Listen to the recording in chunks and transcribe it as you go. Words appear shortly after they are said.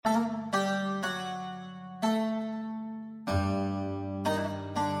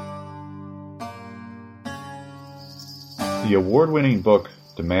The award-winning book,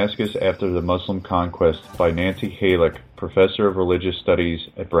 Damascus After the Muslim Conquest by Nancy Halek, Professor of Religious Studies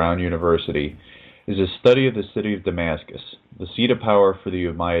at Brown University, is a study of the city of Damascus, the seat of power for the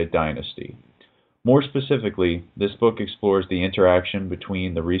Umayyad dynasty. More specifically, this book explores the interaction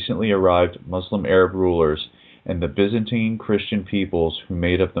between the recently arrived Muslim Arab rulers and the Byzantine Christian peoples who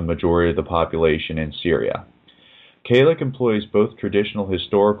made up the majority of the population in Syria. Halek employs both traditional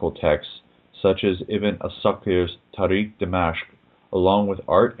historical texts, such as Ibn Asakir's Tariq Dimashq, along with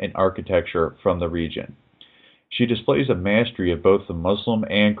art and architecture from the region. She displays a mastery of both the Muslim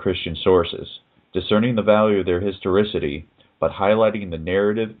and Christian sources, discerning the value of their historicity, but highlighting the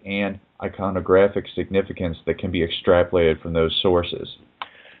narrative and iconographic significance that can be extrapolated from those sources.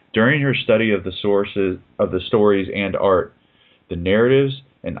 During her study of the sources of the stories and art, the narratives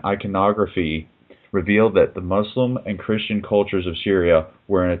and iconography revealed that the Muslim and Christian cultures of Syria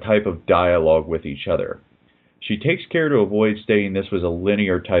were in a type of dialogue with each other. She takes care to avoid stating this was a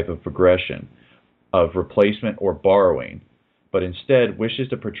linear type of progression, of replacement or borrowing, but instead wishes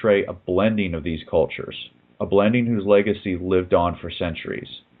to portray a blending of these cultures, a blending whose legacy lived on for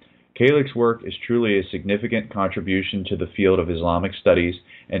centuries. Halek's work is truly a significant contribution to the field of Islamic studies,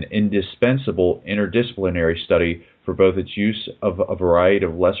 an indispensable interdisciplinary study for both its use of a variety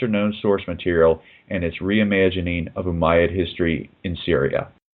of lesser-known source material and its reimagining of Umayyad history in Syria.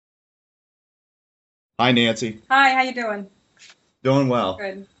 Hi, Nancy. Hi, how you doing? Doing well.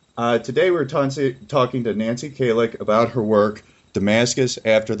 Good. Today we're talking to Nancy Halek about her work, Damascus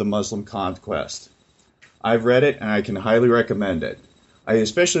After the Muslim Conquest. I've read it and I can highly recommend it. I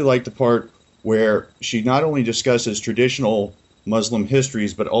especially like the part where she not only discusses traditional Muslim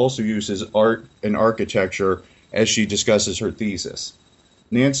histories, but also uses art and architecture as she discusses her thesis.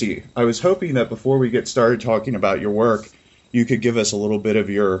 Nancy, I was hoping that before we get started talking about your work, you could give us a little bit of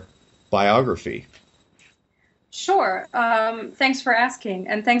your biography. Sure. Thanks for asking,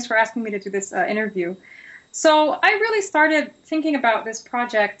 and thanks for asking me to do this interview. So I really started thinking about this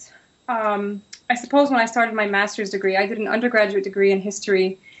project, I suppose when I started my master's degree. I did an undergraduate degree in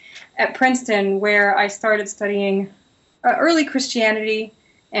history at Princeton, where I started studying early Christianity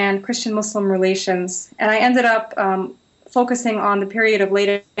and Christian-Muslim relations, and I ended up focusing on the period of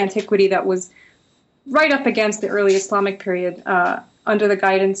late antiquity that was right up against the early Islamic period under the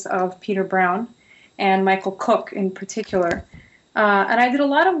guidance of Peter Brown and Michael Cook in particular. And I did a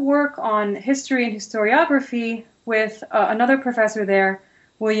lot of work on history and historiography with another professor there,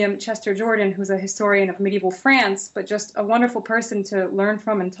 William Chester Jordan, who's a historian of medieval France, but just a wonderful person to learn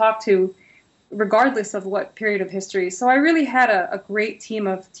from and talk to, regardless of what period of history. So I really had a great team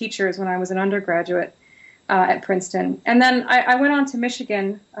of teachers when I was an undergraduate at Princeton. And then I went on to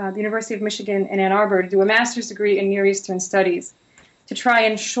Michigan, the University of Michigan in Ann Arbor, to do a master's degree in Near Eastern Studies to try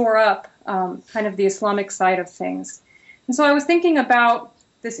and shore up kind of the Islamic side of things. And so I was thinking about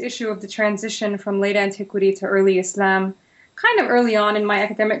this issue of the transition from late antiquity to early Islam kind of early on in my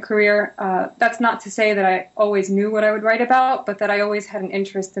academic career. That's not to say that I always knew what I would write about, but that I always had an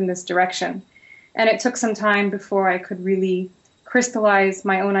interest in this direction. And it took some time before I could really crystallize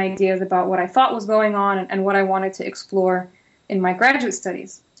my own ideas about what I thought was going on and what I wanted to explore in my graduate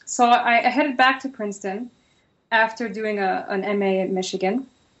studies. So I headed back to Princeton after doing an MA at Michigan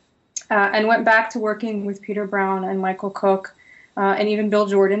and went back to working with Peter Brown and Michael Cook and even Bill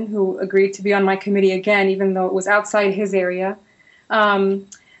Jordan, who agreed to be on my committee again, even though it was outside his area. In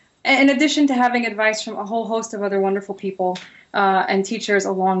addition to having advice from a whole host of other wonderful people and teachers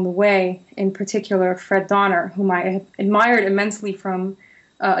along the way, in particular Fred Donner, whom I had admired immensely from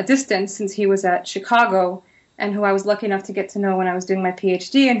a distance since he was at Chicago, and who I was lucky enough to get to know when I was doing my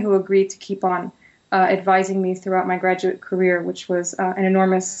PhD, and who agreed to keep on advising me throughout my graduate career, which was an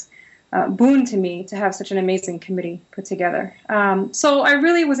enormous boon to me to have such an amazing committee put together. So I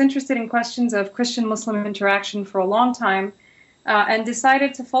really was interested in questions of Christian-Muslim interaction for a long time, and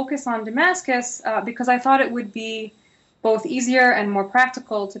decided to focus on Damascus because I thought it would be both easier and more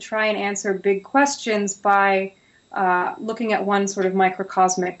practical to try and answer big questions by looking at one sort of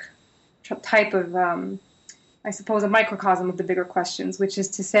microcosmic type of, I suppose, a microcosm of the bigger questions, which is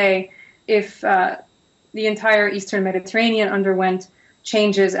to say, if the entire Eastern Mediterranean underwent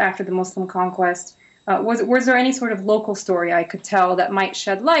changes after the Muslim conquest, was there any sort of local story I could tell that might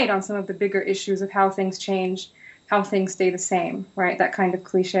shed light on some of the bigger issues of how things change, how things stay the same, right? That kind of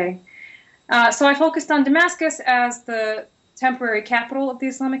cliche. So I focused on Damascus as the temporary capital of the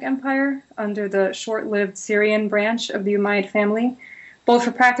Islamic Empire under the short-lived Syrian branch of the Umayyad family, both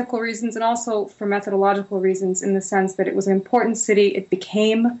for practical reasons and also for methodological reasons, in the sense that it was an important city. It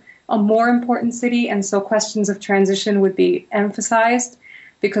became a more important city, and so questions of transition would be emphasized.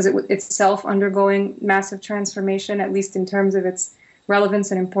 because it was itself undergoing massive transformation, at least in terms of its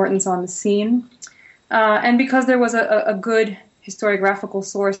relevance and importance on the scene. And because there was a good historiographical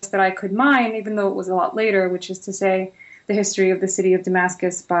source that I could mine, even though it was a lot later, which is to say the history of the city of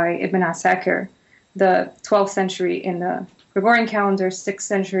Damascus by Ibn Asakir, the 12th century in the Gregorian calendar, 6th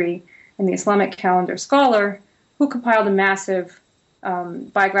century in the Islamic calendar scholar, who compiled a massive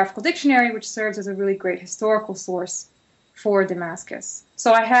biographical dictionary, which serves as a really great historical source for Damascus.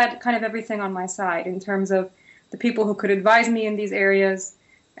 So I had kind of everything on my side in terms of the people who could advise me in these areas,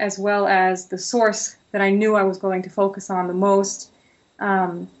 as well as the source that I knew I was going to focus on the most,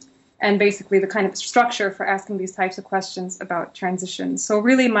 and basically the kind of structure for asking these types of questions about transitions. So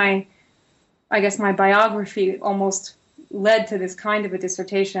really my biography almost led to this kind of a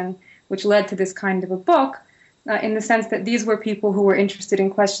dissertation, which led to this kind of a book, in the sense that these were people who were interested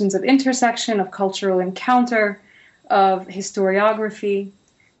in questions of intersection, of cultural encounter, of historiography.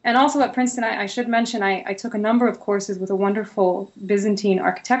 And also at Princeton, I should mention, I took a number of courses with a wonderful Byzantine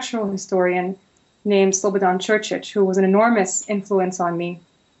architectural historian named Slobodan Čurčić, who was an enormous influence on me.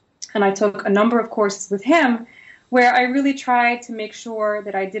 And I took a number of courses with him where I really tried to make sure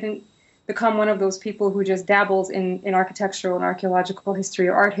that I didn't become one of those people who just dabbles in architectural and archaeological history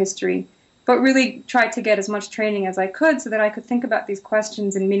or art history, but really tried to get as much training as I could so that I could think about these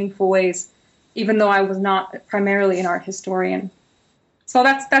questions in meaningful ways, even though I was not primarily an art historian. So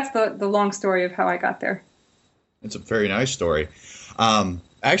that's the long story of how I got there. It's a very nice story.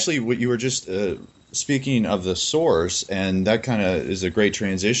 Actually, what you were just speaking of the source, and that kind of is a great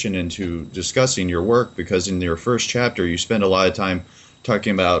transition into discussing your work, because in your first chapter, you spend a lot of time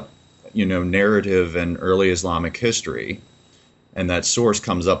talking about, narrative and early Islamic history, and that source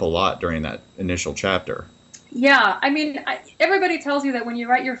comes up a lot during that initial chapter. Yeah, I mean, everybody tells you that when you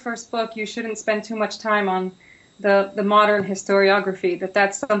write your first book, you shouldn't spend too much time on the modern historiography,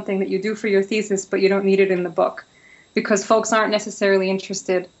 that's something that you do for your thesis, but you don't need it in the book, because folks aren't necessarily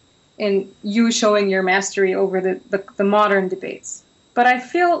interested in you showing your mastery over the modern debates. But I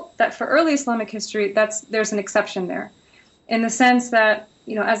feel that for early Islamic history, there's an exception there, in the sense that,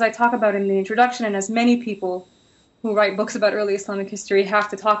 as I talk about in the introduction, and as many people who write books about early Islamic history have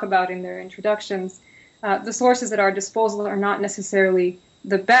to talk about in their introductions, the sources at our disposal are not necessarily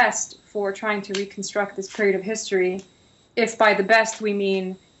the best for trying to reconstruct this period of history, if by the best we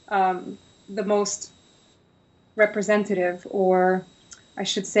mean the most representative, or I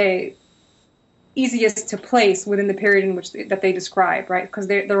should say easiest to place within the period in which that they describe, right? Because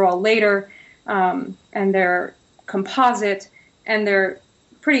they're all later, and they're composite, and they're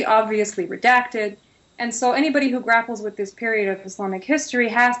pretty obviously redacted. And so anybody who grapples with this period of Islamic history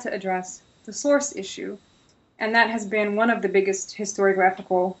has to address the source issue. And that has been one of the biggest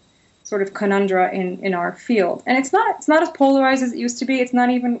historiographical sort of conundra in our field. And it's not as polarized as it used to be. It's not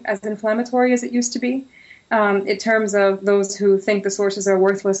even as inflammatory as it used to be, in terms of those who think the sources are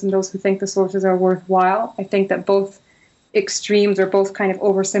worthless and those who think the sources are worthwhile. I think that both extremes, or both kind of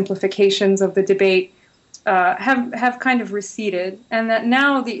oversimplifications of the debate, have kind of receded, and that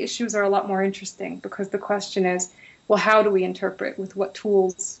now the issues are a lot more interesting, because the question is, well, how do we interpret, with what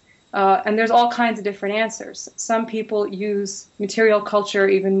tools? And there's all kinds of different answers. Some people use material culture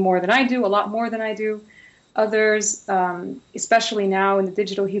even more than I do, a lot more than I do. Others, especially now in the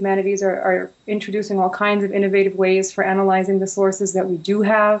digital humanities, are introducing all kinds of innovative ways for analyzing the sources that we do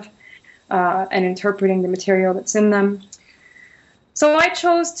have, and interpreting the material that's in them. So I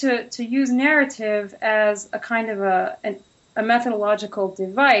chose to use narrative as a kind of a methodological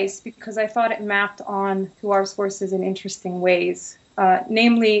device, because I thought it mapped on to our sources in interesting ways,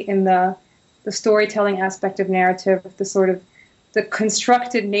 namely in the storytelling aspect of narrative, the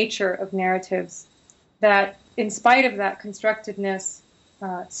constructed nature of narratives, that in spite of that constructedness,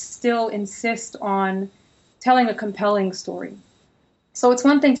 still insist on telling a compelling story. So it's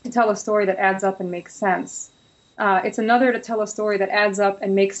one thing to tell a story that adds up and makes sense. It's another to tell a story that adds up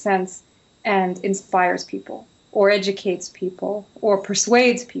and makes sense and inspires people, or educates people, or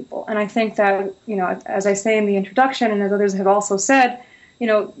persuades people. And I think that, as I say in the introduction, and as others have also said,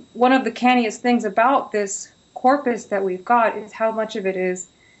 one of the canniest things about this corpus that we've got is how much of it is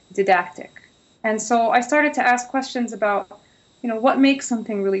didactic. And so I started to ask questions about, what makes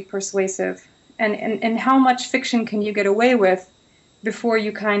something really persuasive, and how much fiction can you get away with before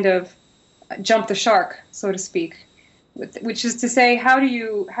you kind of jump the shark, so to speak, which is to say, how do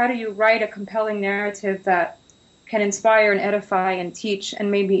you write a compelling narrative that can inspire and edify and teach,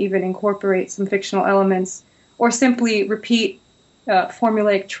 and maybe even incorporate some fictional elements, or simply repeat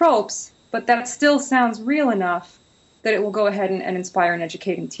formulaic tropes, but that still sounds real enough that it will go ahead and inspire and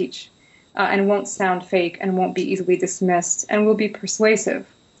educate and teach, and won't sound fake, and won't be easily dismissed, and will be persuasive.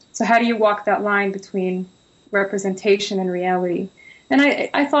 So how do you walk that line between representation and reality? And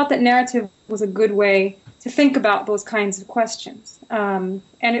I thought that narrative was a good way to think about those kinds of questions. And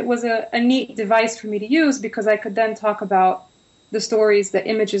it was a neat device for me to use because I could then talk about the stories that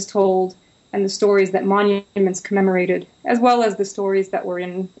images told and the stories that monuments commemorated, as well as the stories that were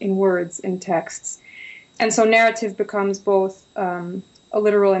in words, in texts. And so narrative becomes both a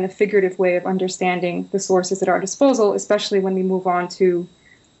literal and a figurative way of understanding the sources at our disposal, especially when we move on to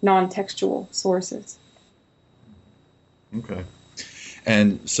non-textual sources. Okay.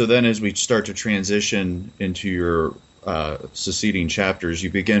 And so then as we start to transition into your succeeding chapters, you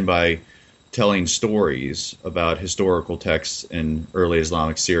begin by telling stories about historical texts in early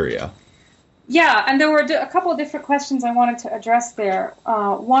Islamic Syria. Yeah, and there were a couple of different questions I wanted to address there.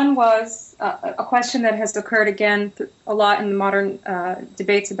 One was a question that has occurred again a lot in the modern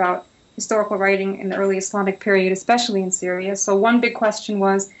debates about historical writing in the early Islamic period, especially in Syria. So one big question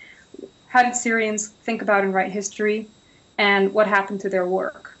was, how did Syrians think about and write history, and what happened to their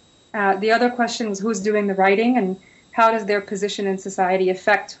work? The other question was, who's doing the writing, and how does their position in society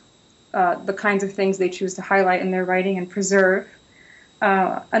affect the kinds of things they choose to highlight in their writing and preserve?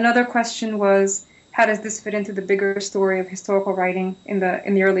 Another question was, how does this fit into the bigger story of historical writing in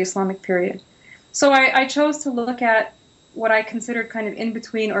the early Islamic period? So I chose to look at what I considered kind of in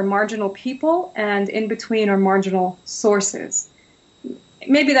between or marginal people and in between or marginal sources.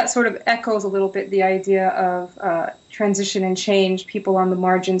 Maybe that sort of echoes a little bit the idea of transition and change, people on the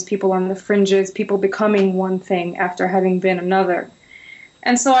margins, people on the fringes, people becoming one thing after having been another.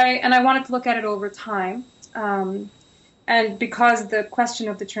 And so I wanted to look at it over time. And because the question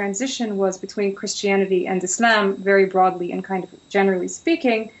of the transition was between Christianity and Islam, very broadly and kind of generally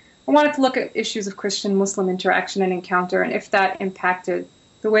speaking, I wanted to look at issues of Christian-Muslim interaction and encounter, and if that impacted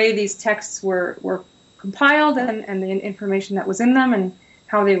the way these texts were compiled and the information that was in them and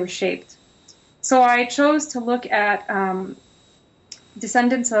how they were shaped. So I chose to look at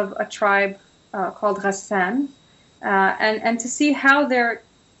descendants of a tribe called Ghassan, and to see how their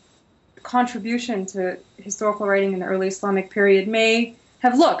contribution to historical writing in the early Islamic period may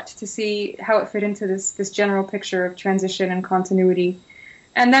have looked, to see how it fit into this general picture of transition and continuity,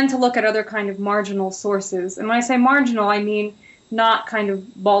 and then to look at other kind of marginal sources. And when I say marginal, I mean not kind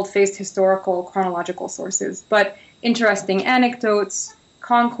of bald-faced historical chronological sources, but interesting anecdotes,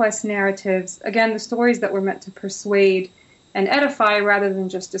 conquest narratives, again, the stories that were meant to persuade and edify rather than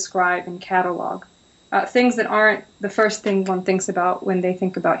just describe and catalog. Things that aren't the first thing one thinks about when they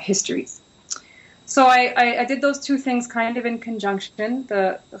think about histories. So I did those two things kind of in conjunction.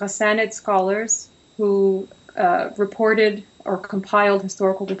 The Ghassanid scholars who reported or compiled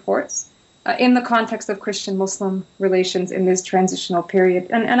historical reports in the context of Christian-Muslim relations in this transitional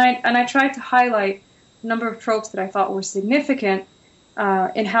period. And I tried to highlight a number of tropes that I thought were significant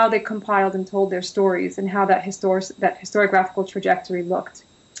in how they compiled and told their stories and how that historiographical trajectory looked.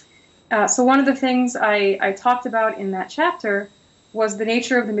 So one of the things I talked about in that chapter was the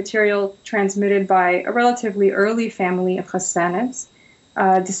nature of the material transmitted by a relatively early family of Ghassanids,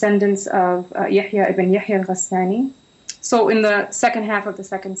 descendants of Yahya ibn Yahya al-Ghassani, so in the second half of the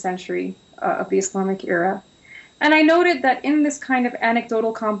 2nd century of the Islamic era. And I noted that in this kind of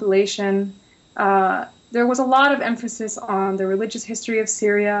anecdotal compilation, there was a lot of emphasis on the religious history of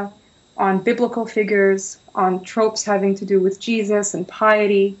Syria, on biblical figures, on tropes having to do with Jesus and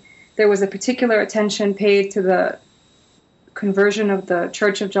piety. There was a particular attention paid to the conversion of the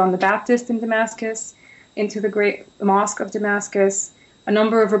Church of John the Baptist in Damascus into the Great Mosque of Damascus, a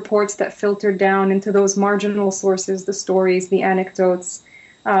number of reports that filtered down into those marginal sources, the stories, the anecdotes,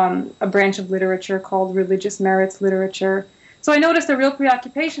 a branch of literature called religious merits literature. So I noticed a real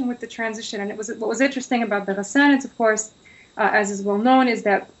preoccupation with the transition, and what was interesting about the Ghassanids, of course, as is well known, is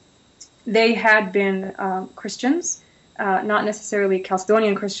that they had been Christians, not necessarily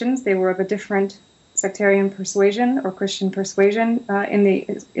Chalcedonian Christians. They were of a different sectarian persuasion or Christian persuasion in the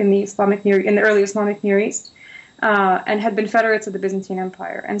early Islamic Near East, and had been federates of the Byzantine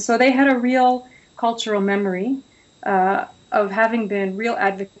Empire. And so they had a real cultural memory of having been real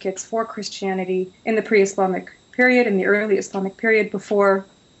advocates for Christianity in the pre-Islamic period, in the early Islamic period before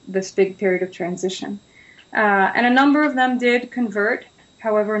this big period of transition. And a number of them did convert,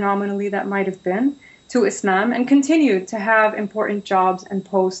 however nominally that might have been, to Islam, and continued to have important jobs and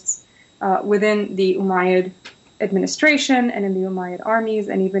posts within the Umayyad administration and in the Umayyad armies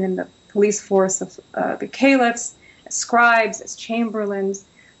and even in the police force of the caliphs, as scribes, as chamberlains.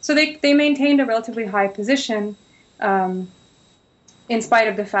 So they maintained a relatively high position in spite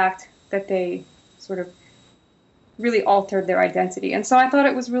of the fact that they sort of really altered their identity. And so I thought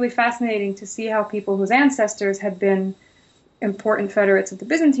it was really fascinating to see how people whose ancestors had been important federates of the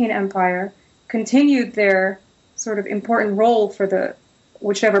Byzantine Empire continued their sort of important role for the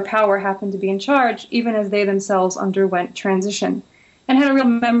whichever power happened to be in charge, even as they themselves underwent transition, and had a real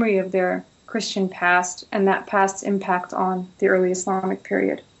memory of their Christian past and that past's impact on the early Islamic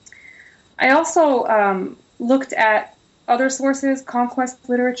period. I also looked at other sources, conquest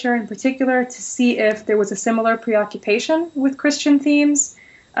literature in particular, to see if there was a similar preoccupation with Christian themes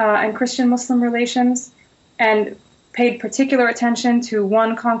and Christian-Muslim relations, and paid particular attention to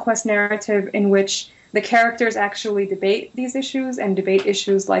one conquest narrative in which the characters actually debate these issues and debate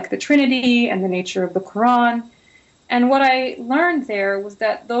issues like the Trinity and the nature of the Quran. And what I learned there was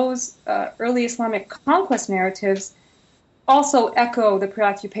that those early Islamic conquest narratives also echo the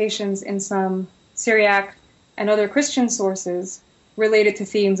preoccupations in some Syriac and other Christian sources related to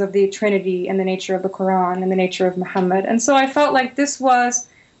themes of the Trinity and the nature of the Quran and the nature of Muhammad. And so I felt like this was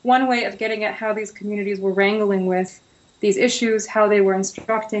one way of getting at how these communities were wrangling with these issues, how they were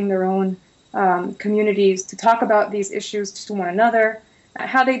instructing their own communities to talk about these issues to one another,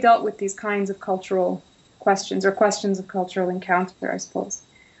 how they dealt with these kinds of cultural questions or questions of cultural encounter, I suppose.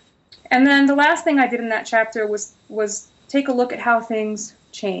 And then the last thing I did in that chapter was take a look at how things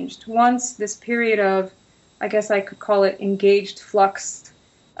changed. Once this period of, I guess I could call it engaged flux,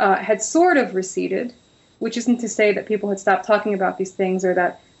 had sort of receded, which isn't to say that people had stopped talking about these things or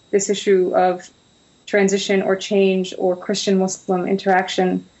that this issue of transition or change or Christian-Muslim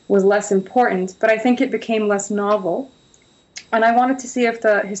interaction was less important, but I think it became less novel. And I wanted to see if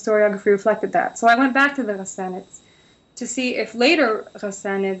the historiography reflected that. So I went back to the Ghassanids to see if later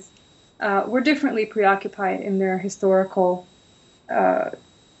Ghassanids were differently preoccupied in their historical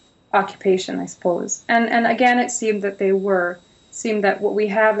occupation, I suppose. And again, it seemed that they were. It seemed that what we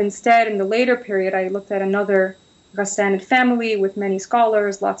have instead in the later period, I looked at another Ghassanid family with many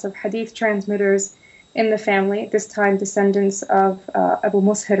scholars, lots of hadith transmitters in the family, this time descendants of Abu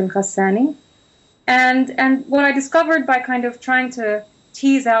Mushir al-Ghassani. And what I discovered by kind of trying to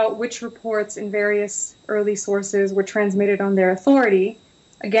tease out which reports in various early sources were transmitted on their authority,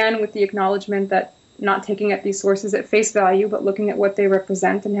 again with the acknowledgement that not taking at these sources at face value, but looking at what they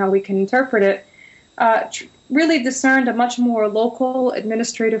represent and how we can interpret it, really discerned a much more local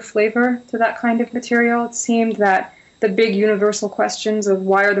administrative flavor to that kind of material. It seemed that the big universal questions of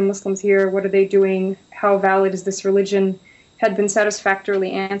why are the Muslims here, what are they doing, how valid is this religion, had been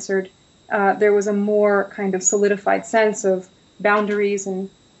satisfactorily answered. There was a more kind of solidified sense of boundaries and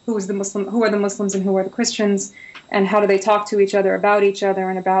who are the Muslims and who are the Christians, and how do they talk to each other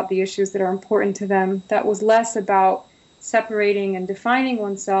and about the issues that are important to them. That was less about separating and defining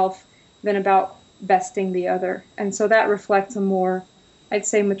oneself than about besting the other. And so that reflects a more, I'd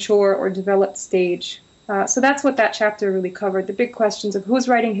say, mature or developed stage. So that's what that chapter really covered, the big questions of who's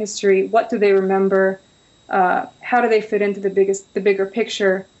writing history, what do they remember, how do they fit into the bigger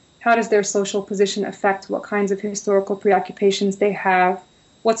picture, how does their social position affect what kinds of historical preoccupations they have,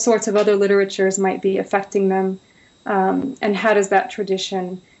 what sorts of other literatures might be affecting them, and how does that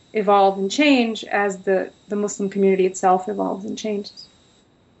tradition evolve and change as the Muslim community itself evolves and changes.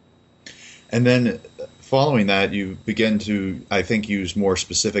 And then following that, you begin to, I think, use more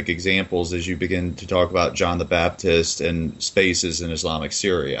specific examples as you begin to talk about John the Baptist and spaces in Islamic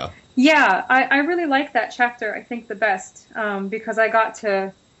Syria. Yeah, I really like that chapter, I think, the best, because I got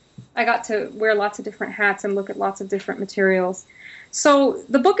to wear lots of different hats and look at lots of different materials. So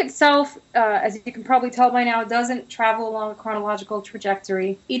the book itself, as you can probably tell by now, doesn't travel along a chronological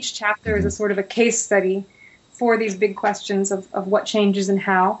trajectory. Each chapter is a sort of a case study for these big questions of what changes and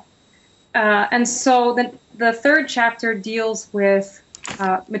how. And so the third chapter deals with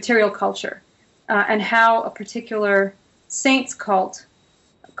material culture and how a particular saint's cult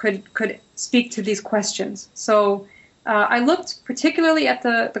could speak to these questions. So I looked particularly at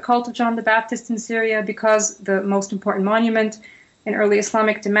the cult of John the Baptist in Syria because the most important monument in early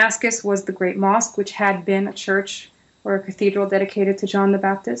Islamic Damascus was the Great Mosque, which had been a church or a cathedral dedicated to John the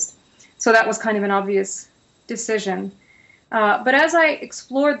Baptist. So that was kind of an obvious decision. But as I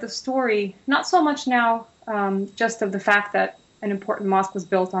explored the story, not so much now just of the fact that an important mosque was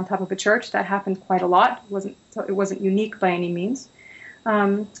built on top of a church, that happened quite a lot. It wasn't unique by any means.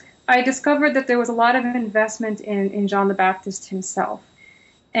 I discovered that there was a lot of investment in John the Baptist himself.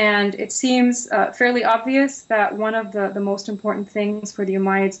 And it seems fairly obvious that one of the most important things for the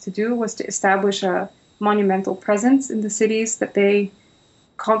Umayyads to do was to establish a monumental presence in the cities that they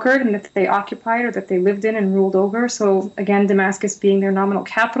conquered and that they occupied or that they lived in and ruled over. So again, Damascus being their nominal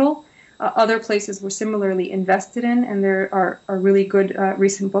capital. Other places were similarly invested in, and there are really good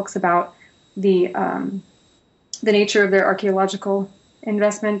recent books about the nature of their archaeological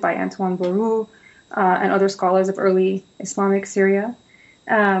investment by Antoine Bourou, and other scholars of early Islamic Syria.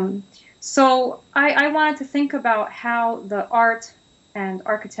 So I wanted to think about how the art and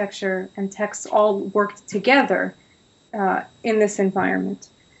architecture and texts all worked together in this environment.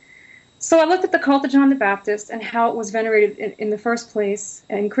 So I looked at the cult of John the Baptist and how it was venerated in the first place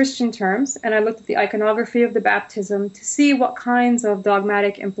in Christian terms, and I looked at the iconography of the baptism to see what kinds of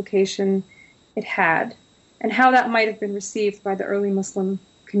dogmatic implication it had and how that might have been received by the early Muslim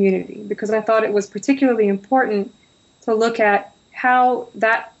community, because I thought it was particularly important to look at how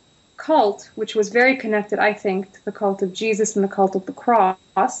that cult, which was very connected, I think, to the cult of Jesus and the cult of the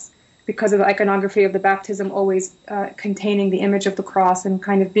cross, because of the iconography of the baptism always containing the image of the cross and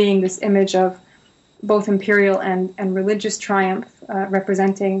kind of being this image of both imperial and religious triumph,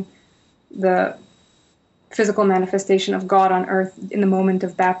 representing the physical manifestation of God on earth in the moment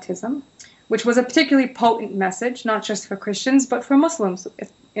of baptism, which was a particularly potent message, not just for Christians, but for Muslims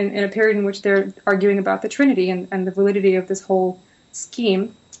in a period in which they're arguing about the Trinity and the validity of this whole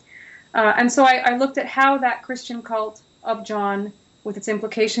scheme. And so I looked at how that Christian cult of John, with its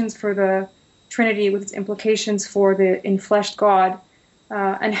implications for the Trinity, with its implications for the infleshed God,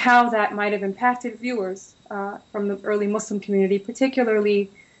 and how that might have impacted viewers from the early Muslim community, particularly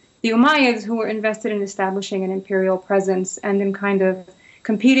the Umayyads, who were invested in establishing an imperial presence and in kind of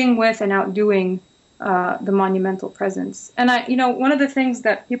competing with and outdoing the monumental presence. And one of the things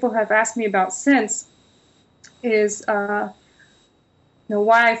that people have asked me about since is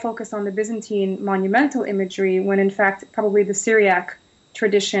why I focus on the Byzantine monumental imagery when, in fact, probably the Syriac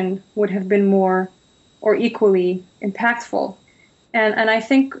tradition would have been more or equally impactful. And I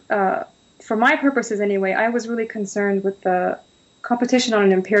think, for my purposes anyway, I was really concerned with the competition on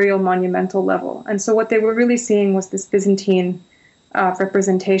an imperial monumental level. And so what they were really seeing was this Byzantine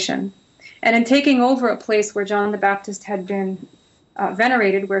representation. And in taking over a place where John the Baptist had been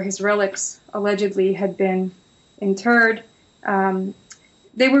venerated, where his relics allegedly had been interred,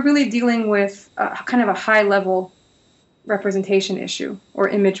 they were really dealing with kind of a high-level representation issue or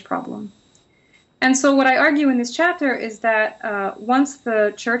image problem. And so what I argue in this chapter is that once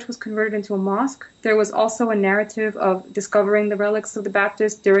the church was converted into a mosque, there was also a narrative of discovering the relics of the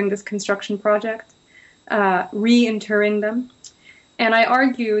Baptists during this construction project, reinterring them. And I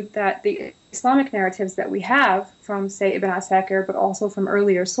argued that the Islamic narratives that we have from, say, Ibn Asakir, but also from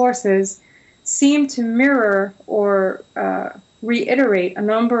earlier sources, seem to mirror or reiterate a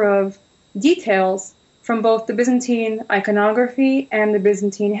number of details from both the Byzantine iconography and the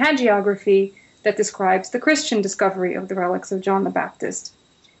Byzantine hagiography that describes the Christian discovery of the relics of John the Baptist.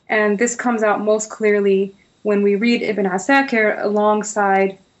 And this comes out most clearly when we read Ibn Asakir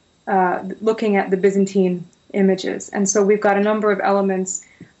alongside looking at the Byzantine images. And so we've got a number of elements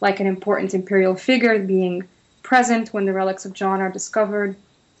like an important imperial figure being present when the relics of John are discovered,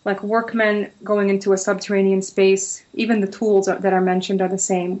 like workmen going into a subterranean space. Even the tools that are mentioned are the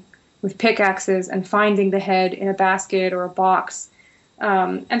same, with pickaxes and finding the head in a basket or a box.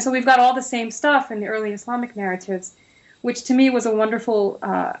 And so we've got all the same stuff in the early Islamic narratives, which to me was a wonderful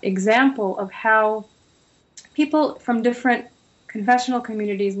example of how people from different confessional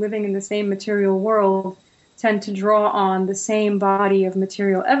communities living in the same material world tend to draw on the same body of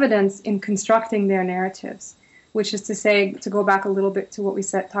material evidence in constructing their narratives, which is to say, to go back a little bit to what we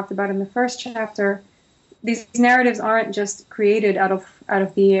talked about in the first chapter, these narratives aren't just created out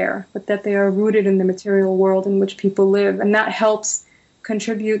of the air, but that they are rooted in the material world in which people live. And that helps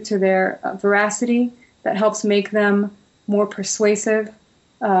contribute to their veracity, that helps make them more persuasive.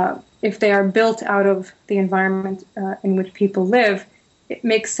 If they are built out of the environment in which people live, it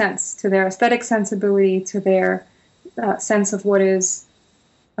makes sense to their aesthetic sensibility, to their sense of what is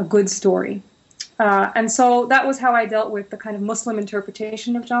a good story. And so that was how I dealt with the kind of Muslim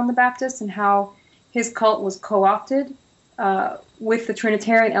interpretation of John the Baptist and how his cult was co-opted with the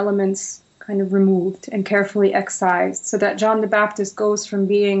Trinitarian elements kind of removed and carefully excised, so that John the Baptist goes from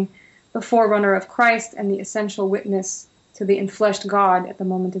being the forerunner of Christ and the essential witness to the infleshed God at the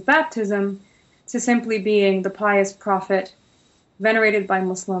moment of baptism to simply being the pious prophet venerated by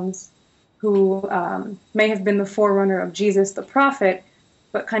Muslims who may have been the forerunner of Jesus the prophet,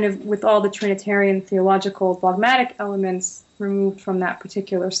 but kind of with all the Trinitarian theological dogmatic elements removed from that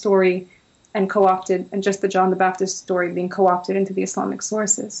particular story and co-opted, and just the John the Baptist story being co-opted into the Islamic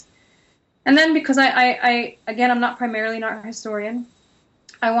sources. And then because I again, I'm not primarily an art historian,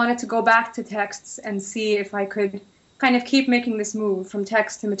 I wanted to go back to texts and see if I could kind of keep making this move from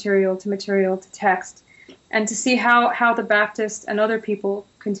text to material to text, and to see how the Baptist and other people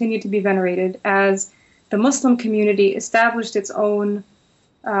continue to be venerated as the Muslim community established its own,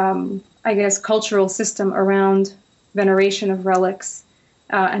 cultural system around veneration of relics,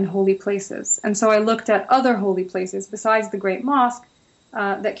 and holy places. And so I looked at other holy places besides the Great Mosque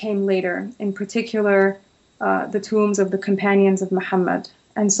that came later, in particular the tombs of the companions of Muhammad.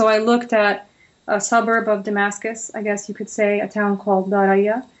 And so I looked at a suburb of Damascus, I guess you could say, a town called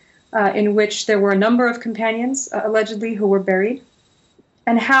Daraya, in which there were a number of companions, allegedly, who were buried,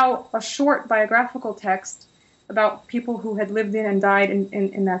 and how a short biographical text about people who had lived in and died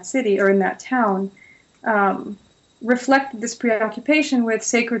in that city or in that town reflected this preoccupation with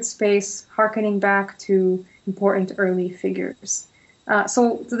sacred space, hearkening back to important early figures.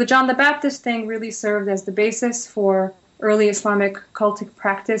 So the John the Baptist thing really served as the basis for early Islamic cultic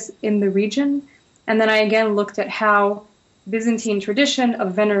practice in the region. And then I again looked at how Byzantine tradition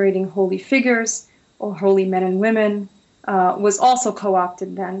of venerating holy figures or holy men and women was also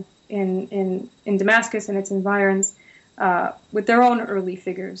co-opted then in Damascus and its environs with their own early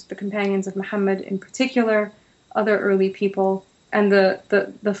figures, the companions of Muhammad in particular, other early people, and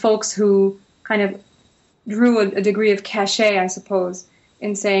the folks who kind of drew a degree of cachet, I suppose,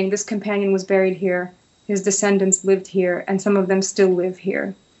 in saying this companion was buried here, his descendants lived here, and some of them still live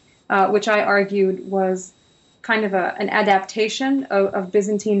here, which I argued was kind of an adaptation of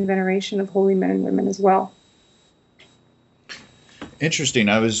Byzantine veneration of holy men and women as well. Interesting.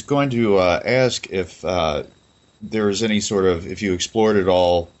 I was going to ask if there was any sort of, if you explored at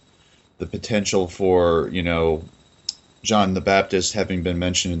all, the potential for, John the Baptist having been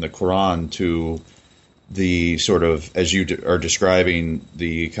mentioned in the Quran to the sort of, as you are describing,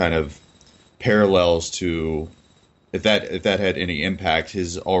 the kind of parallels to, if that had any impact,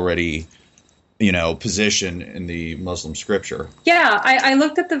 his already, position in the Muslim scripture. Yeah, I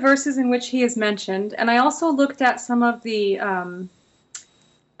looked at the verses in which he is mentioned, and I also looked at some of the,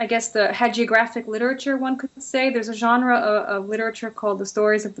 I guess, the hagiographic literature, one could say. There's a genre of literature called the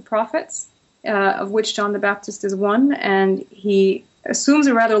Stories of the Prophets, of which John the Baptist is one, and he assumes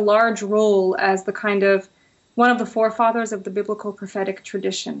a rather large role as the kind of one of the forefathers of the biblical prophetic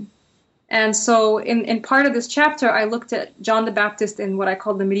tradition. And so in part of this chapter, I looked at John the Baptist in what I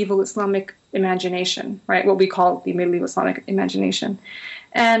call the medieval Islamic imagination, right? What we call the medieval Islamic imagination.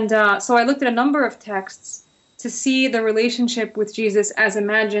 And so I looked at a number of texts to see the relationship with Jesus as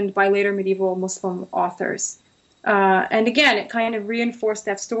imagined by later medieval Muslim authors. And again, it kind of reinforced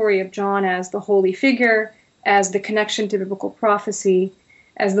that story of John as the holy figure, as the connection to biblical prophecy,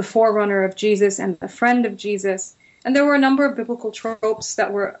 as the forerunner of Jesus and the friend of Jesus. And there were a number of biblical tropes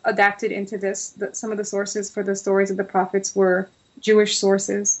that were adapted into this. Some of the sources for the stories of the prophets were Jewish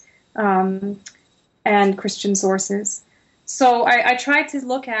sources and Christian sources. So I tried to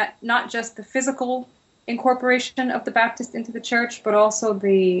look at not just the physical incorporation of the Baptist into the church, but also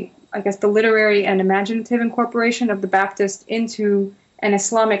the literary and imaginative incorporation of the Baptist into an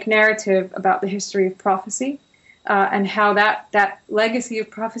Islamic narrative about the history of prophecy, and how that legacy of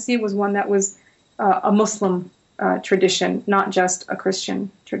prophecy was one that was a Muslim tradition, not just a Christian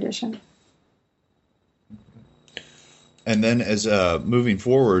tradition. And then as moving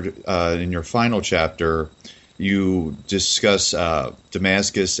forward in your final chapter, you discuss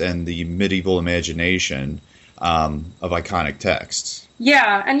Damascus and the medieval imagination of iconic texts.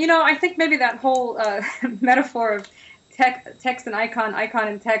 Yeah, and I think maybe that whole metaphor of text and icon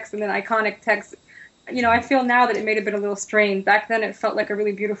and text, and then iconic text, I feel now that it may have been a little strained. Back then it felt like a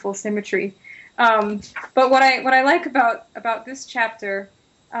really beautiful symmetry. But what I like about this chapter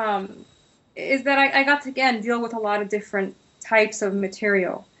is that I got to, again, deal with a lot of different types of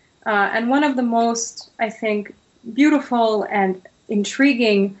material. And one of the most, I think, beautiful and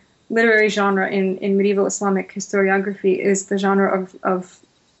intriguing literary genre in medieval Islamic historiography is the genre of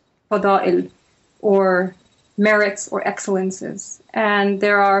fada'il, or merits or excellences. And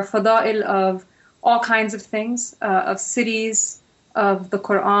there are fada'il of all kinds of things, of cities, of the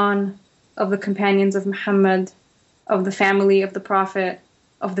Quran, of the companions of Muhammad, of the family of the Prophet,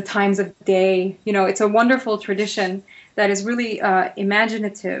 of the times of day. It's a wonderful tradition that is really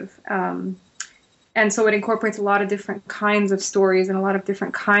imaginative. And so it incorporates a lot of different kinds of stories and a lot of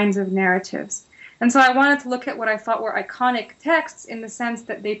different kinds of narratives. And so I wanted to look at what I thought were iconic texts in the sense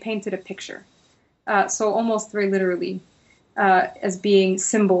that they painted a picture. So almost very literally, as being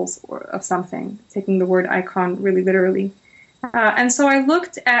symbols of something, taking the word icon really literally. And so I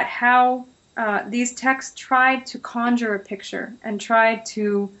looked at how these texts tried to conjure a picture and tried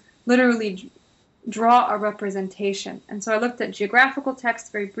to literally draw a representation. And so I looked at geographical texts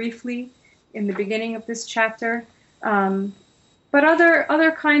very briefly in the beginning of this chapter, but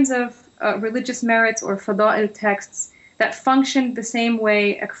other kinds of religious merits or fada'il texts that functioned the same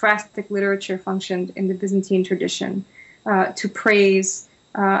way ekphrastic literature functioned in the Byzantine tradition, to praise,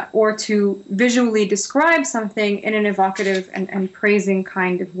 or to visually describe something in an evocative and praising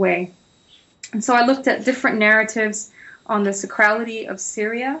kind of way. And so I looked at different narratives on the sacrality of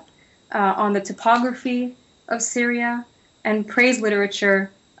Syria, on the topography of Syria, and praise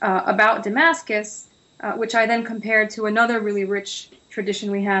literature about Damascus, which I then compared to another really rich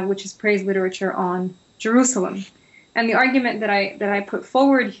tradition we have, which is praise literature on Jerusalem. And the argument that I put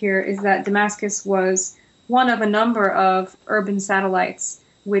forward here is that Damascus was one of a number of urban satellites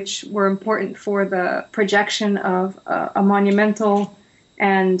which were important for the projection of a monumental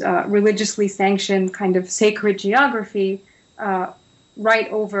and religiously sanctioned kind of sacred geography right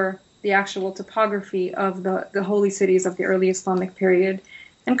over the actual topography of the holy cities of the early Islamic period,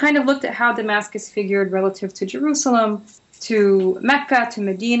 and kind of looked at how Damascus figured relative to Jerusalem, to Mecca, to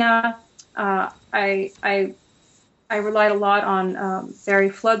Medina. I relied a lot on Barry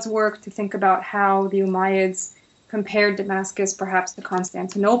Flood's work to think about how the Umayyads compared Damascus perhaps to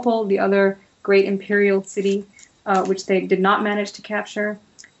Constantinople, the other great imperial city, which they did not manage to capture.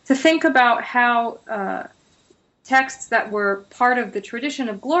 To think about how texts that were part of the tradition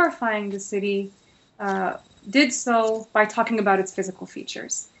of glorifying the city did so by talking about its physical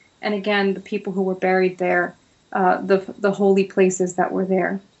features. And again, the people who were buried there, the holy places that were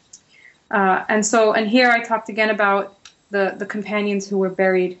there. And here I talked again about the companions who were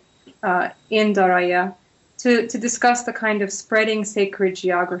buried in Daraya to discuss the kind of spreading sacred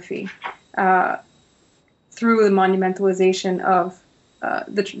geography through the monumentalization of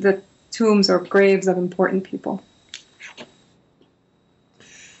the tombs or graves of important people.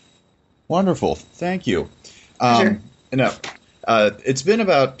 Wonderful. Thank you. Sure. It's been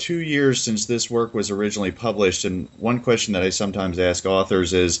about 2 years since this work was originally published, and one question that I sometimes ask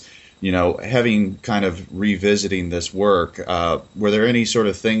authors is, having kind of revisiting this work, were there any sort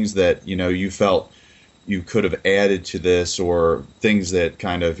of things that, you felt you could have added to this, or things that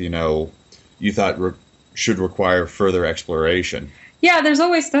kind of, you thought should require further exploration? Yeah, there's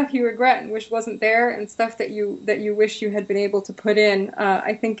always stuff you regret and wish wasn't there, and stuff that you wish you had been able to put in.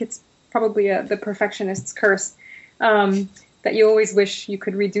 I think it's probably the perfectionist's curse, that you always wish you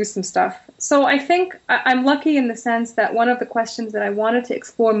could redo some stuff. So I think I'm lucky in the sense that one of the questions that I wanted to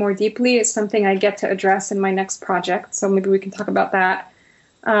explore more deeply is something I get to address in my next project. So maybe we can talk about that.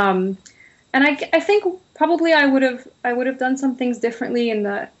 And I think probably I would have done some things differently in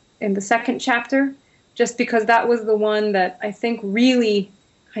the second chapter, just because that was the one that I think really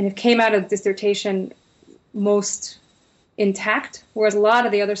kind of came out of the dissertation most intact, whereas a lot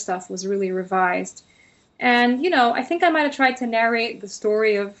of the other stuff was really revised. And, I think I might have tried to narrate the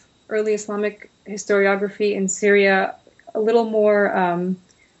story of early Islamic historiography in Syria a little more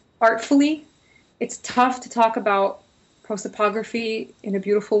artfully. It's tough to talk about prosopography in a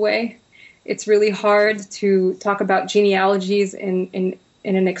beautiful way. It's really hard to talk about genealogies in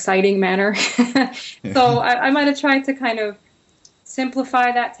an exciting manner. So I might have tried to kind of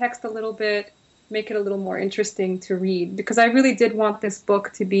simplify that text a little bit, make it a little more interesting to read, because I really did want this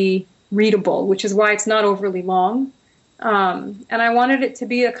book to be readable, which is why it's not overly long. And I wanted it to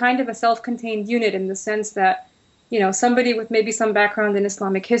be a kind of a self-contained unit in the sense that, somebody with maybe some background in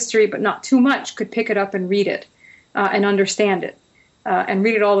Islamic history, but not too much, could pick it up and read it and understand it and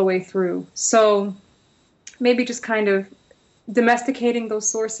read it all the way through. So maybe just kind of domesticating those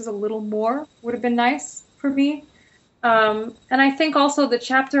sources a little more would have been nice for me. And I think also the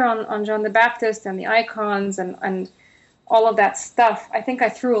chapter on John the Baptist and the icons and all of that stuff, I think I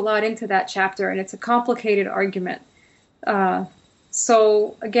threw a lot into that chapter, and it's a complicated argument.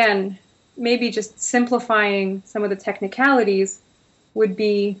 So again, maybe just simplifying some of the technicalities would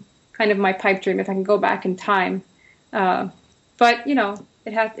be kind of my pipe dream if I can go back in time. But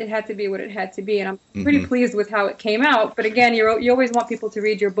it had to be what it had to be, and I'm pretty pleased with how it came out. But again, you always want people to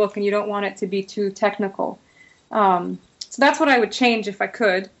read your book, and you don't want it to be too technical. So that's what I would change if I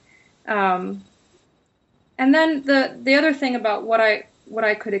could. And then the other thing about what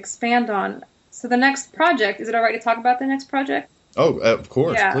I could expand on. So the next project, is it all right to talk about the next project? Oh, of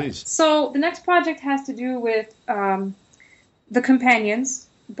course, yeah. Please. So the next project has to do with the companions,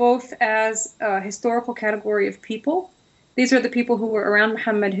 both as a historical category of people. These are the people who were around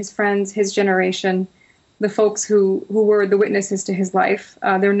Muhammad, his friends, his generation, the folks who were the witnesses to his life.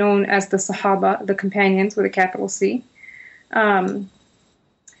 They're known as the Sahaba, the companions with a capital C.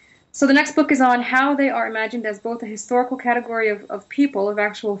 So the next book is on how they are imagined as both a historical category of people, of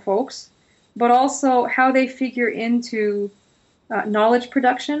actual folks, but also how they figure into knowledge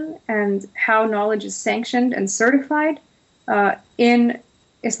production and how knowledge is sanctioned and certified in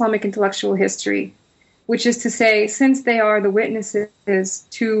Islamic intellectual history, which is to say, since they are the witnesses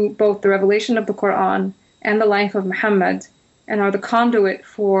to both the revelation of the Quran and the life of Muhammad, and are the conduit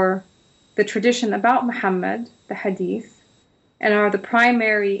for the tradition about Muhammad, the Hadith, and are the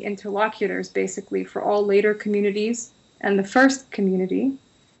primary interlocutors, basically, for all later communities and the first community.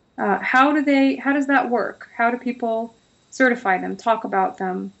 How does that work? How do people certify them, talk about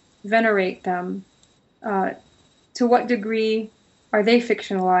them, venerate them? To what degree are they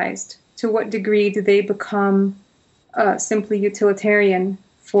fictionalized? To what degree do they become simply utilitarian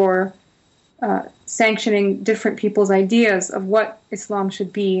for sanctioning different people's ideas of what Islam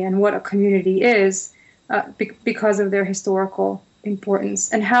should be and what a community is because of their historical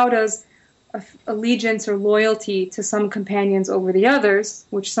importance? And how does allegiance or loyalty to some companions over the others,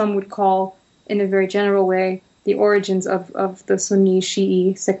 which some would call, in a very general way, the origins of the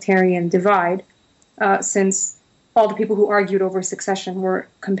Sunni-Shi'i sectarian divide, since all the people who argued over succession were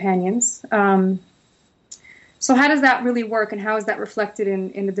companions. So how does that really work, and how is that reflected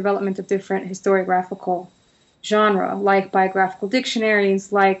in the development of different historiographical genre, like biographical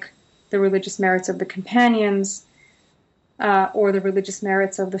dictionaries, like the religious merits of the companions, or the religious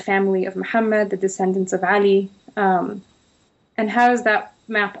merits of the family of Muhammad, the descendants of Ali? And how does that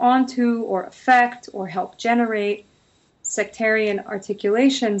map onto or affect or help generate sectarian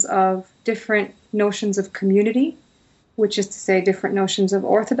articulations of different notions of community, which is to say different notions of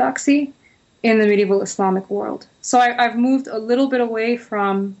orthodoxy in the medieval Islamic world? So I've moved a little bit away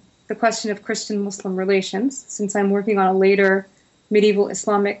from the question of Christian-Muslim relations, since I'm working on a later medieval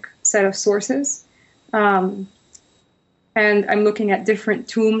Islamic set of sources. And I'm looking at different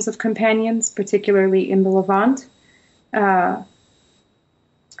tombs of companions, particularly in the Levant.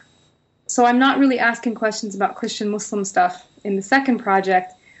 So I'm not really asking questions about Christian-Muslim stuff in the second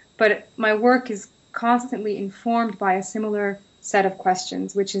project, but my work is constantly informed by a similar set of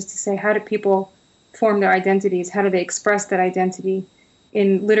questions, which is to say, how do people form their identities? How do they express that identity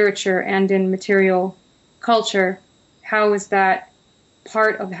in literature and in material culture? How is that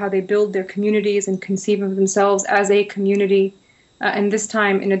part of how they build their communities and conceive of themselves as a community, and this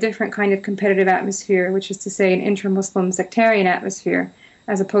time in a different kind of competitive atmosphere, which is to say an inter-Muslim sectarian atmosphere,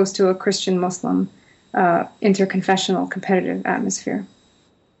 as opposed to a Christian-Muslim interconfessional competitive atmosphere.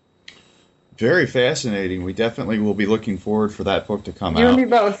 Very fascinating. We definitely will be looking forward for that book to come out. You and me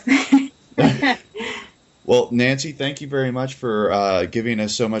both. Well, Nancy, thank you very much for giving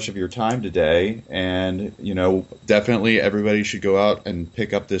us so much of your time today. And, definitely everybody should go out and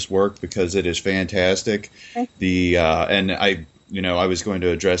pick up this work because it is fantastic. And I was going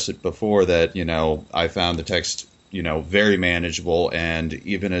to address it before that, I found the text, very manageable. And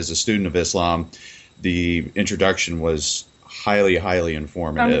even as a student of Islam, the introduction was highly, highly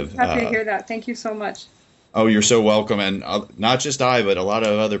informative. I'm happy to hear that. Thank you so much. Oh, you're so welcome. And not just I, but a lot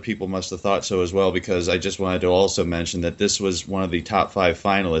of other people must have thought so as well, because I just wanted to also mention that this was one of the top 5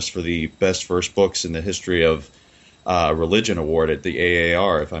 finalists for the best first books in the history of religion award at the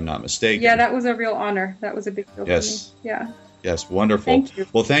AAR, if I'm not mistaken. Yeah, that was a real honor. That was a big deal for me. Yeah. Yes, wonderful. Thank you.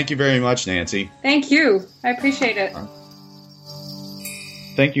 Well, thank you very much, Nancy. Thank you. I appreciate it.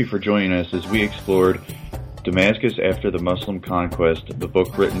 Thank you for joining us as we explored Damascus After the Muslim Conquest, the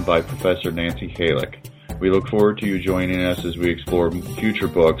book written by Professor Nancy Halick. We look forward to you joining us as we explore future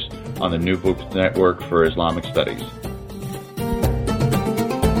books on the New Books Network for Islamic Studies.